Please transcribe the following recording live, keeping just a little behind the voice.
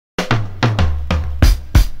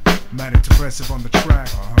Manic Depressive on the track,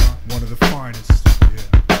 one of the finest,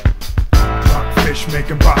 yeah. Rockfish make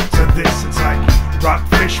 'em bop to this. It's like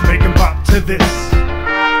Rockfish make 'em bop to this.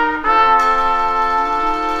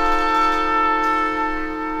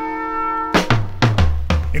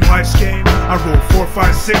 In life's game, I roll 4,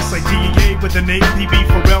 5, 6 like DEA with an APB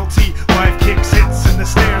for LT. Life kicks, hits, and the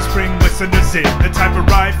snares bring listeners in. The type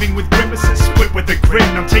arriving with grimaces, split with a grin.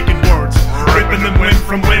 I'm taking words, ripping them limb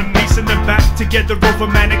from limb, piecing them back together over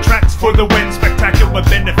manic tracks for the win. Spectacular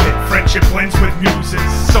benefit, friendship blends with muses.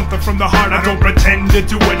 Something from the heart, I don't pretend to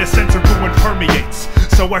do it. A sense of ruin permeates,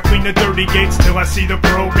 so I clean the dirty gates till I see the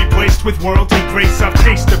pearl replaced with worldly grace. I've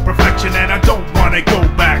tasted perfection and I don't wanna go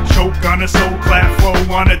back. Choke on a soul-clad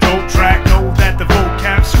flow on a dope track. Know that the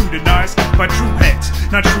vocab's scrutinized by true heads,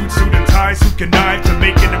 not true suit and ties who connive to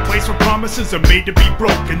make it a place where promises are made to be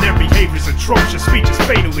broken. Their behavior's atrocious, speech is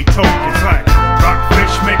fatally token. It's like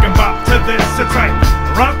Rockfish make 'em bop to this. It's like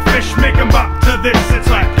Rockfish make 'em bop to this. It's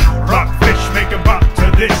like Rockfish make 'em bop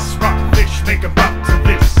to this. Rockfish make 'em bop to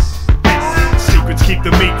this. Secrets keep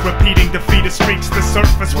the meek, repeating defeated streaks. The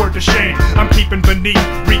surface word to shame, I'm keeping beneath.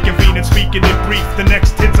 Reconvene and speaking in brief. The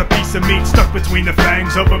next hit's a piece of meat stuck between the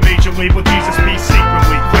fangs of a major label. Jesus be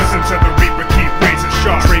secretly listen to the reaper keep razor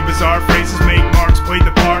sharp. Trey bizarre phrases make marks play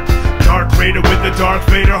the part. Darth Vader with the Darth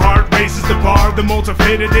Vader heart raises the bar. The molds are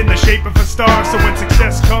fitted in the shape of a star. So when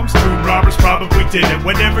success comes, tomb robbers probably did it.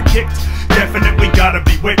 Whatever kicked, definitely gotta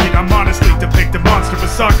be wicked. I'm honestly depict a monster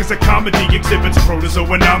bizarre cause a comedy exhibits a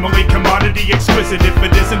protozoa anomaly. Commodity exquisite, if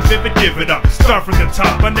it isn't vivid, give it up. Start from the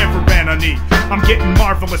top, I never ran on E. I'm getting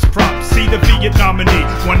marvelous props, see the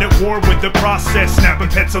Vietnamese. One at war with the process, snapping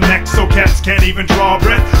pencil necks so cats can't even draw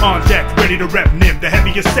breath. On deck, ready to rep Nim, the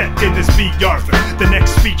heaviest set in this beat Arthur. The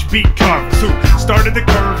next speech beat carvers who started the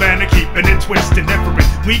curve and are keeping it twisted. Never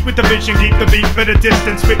lead with the vision, keep the beat at a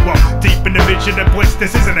distance. Spit well, deep in the vision and bliss.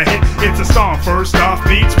 This isn't a hit, it's a song. First off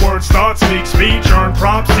beats, words, thoughts, leak speech, earn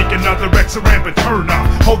props. Seek another X-ram but turn off.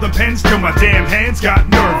 Holding pens till my damn hands got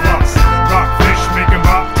nerve loss. Rockfish make 'em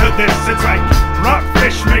bop to this. It's like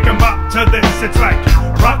Rockfish make 'em bop to this. It's like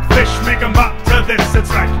Rockfish make 'em bop to this.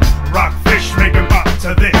 It's like Rockfish make 'em bop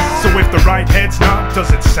to this. So if the right head's not,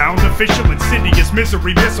 does it sound official? Insidious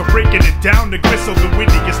misery missile, breaking it down to gristle. The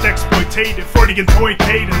wittiest exploitative, Freudian toy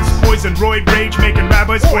cadence. Poison roid rage, making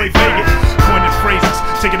rabbis play Vegas. Pointed phrases,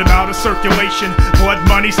 taking them out of circulation. Blood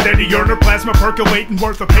money, steady earner, plasma percolating.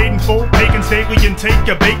 Worth of paid in full, pagans daily intake.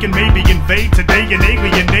 A bacon maybe invade today and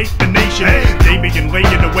alienate the nation. Damien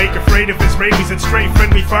laying awake, afraid of Israelis and stray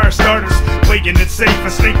friendly fire starters. Playing it safe, a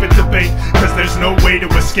snake at debate. Cause there's no way to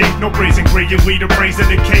escape. No brazen gray leader praising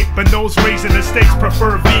the cape. And those raising the stakes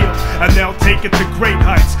prefer veal, and they'll take it to great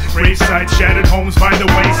heights. Graveside, shattered homes by the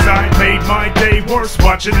wayside. Made my day worse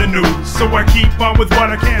watching the news. So I keep on with what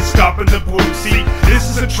I can't stop in the blues. See, this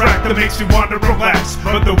is a track that makes me want to relax,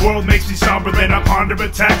 but the world makes me somber, then I ponder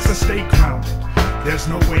attacks. I stay grounded. There's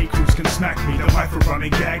no way crews can smack me. The life of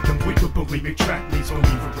running gag, complete with bulimic track needs. Believe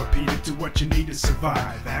it, repeat it, do what you need to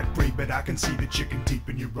survive. Act brave, but I can see the chicken deep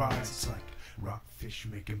in your eyes. It's like Rockfish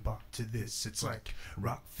make 'em bop to this. It's like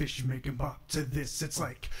Rockfish make 'em bop to this. It's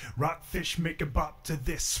like Rockfish make 'em bop to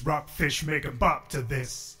this. Rockfish make 'em bop to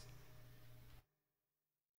this.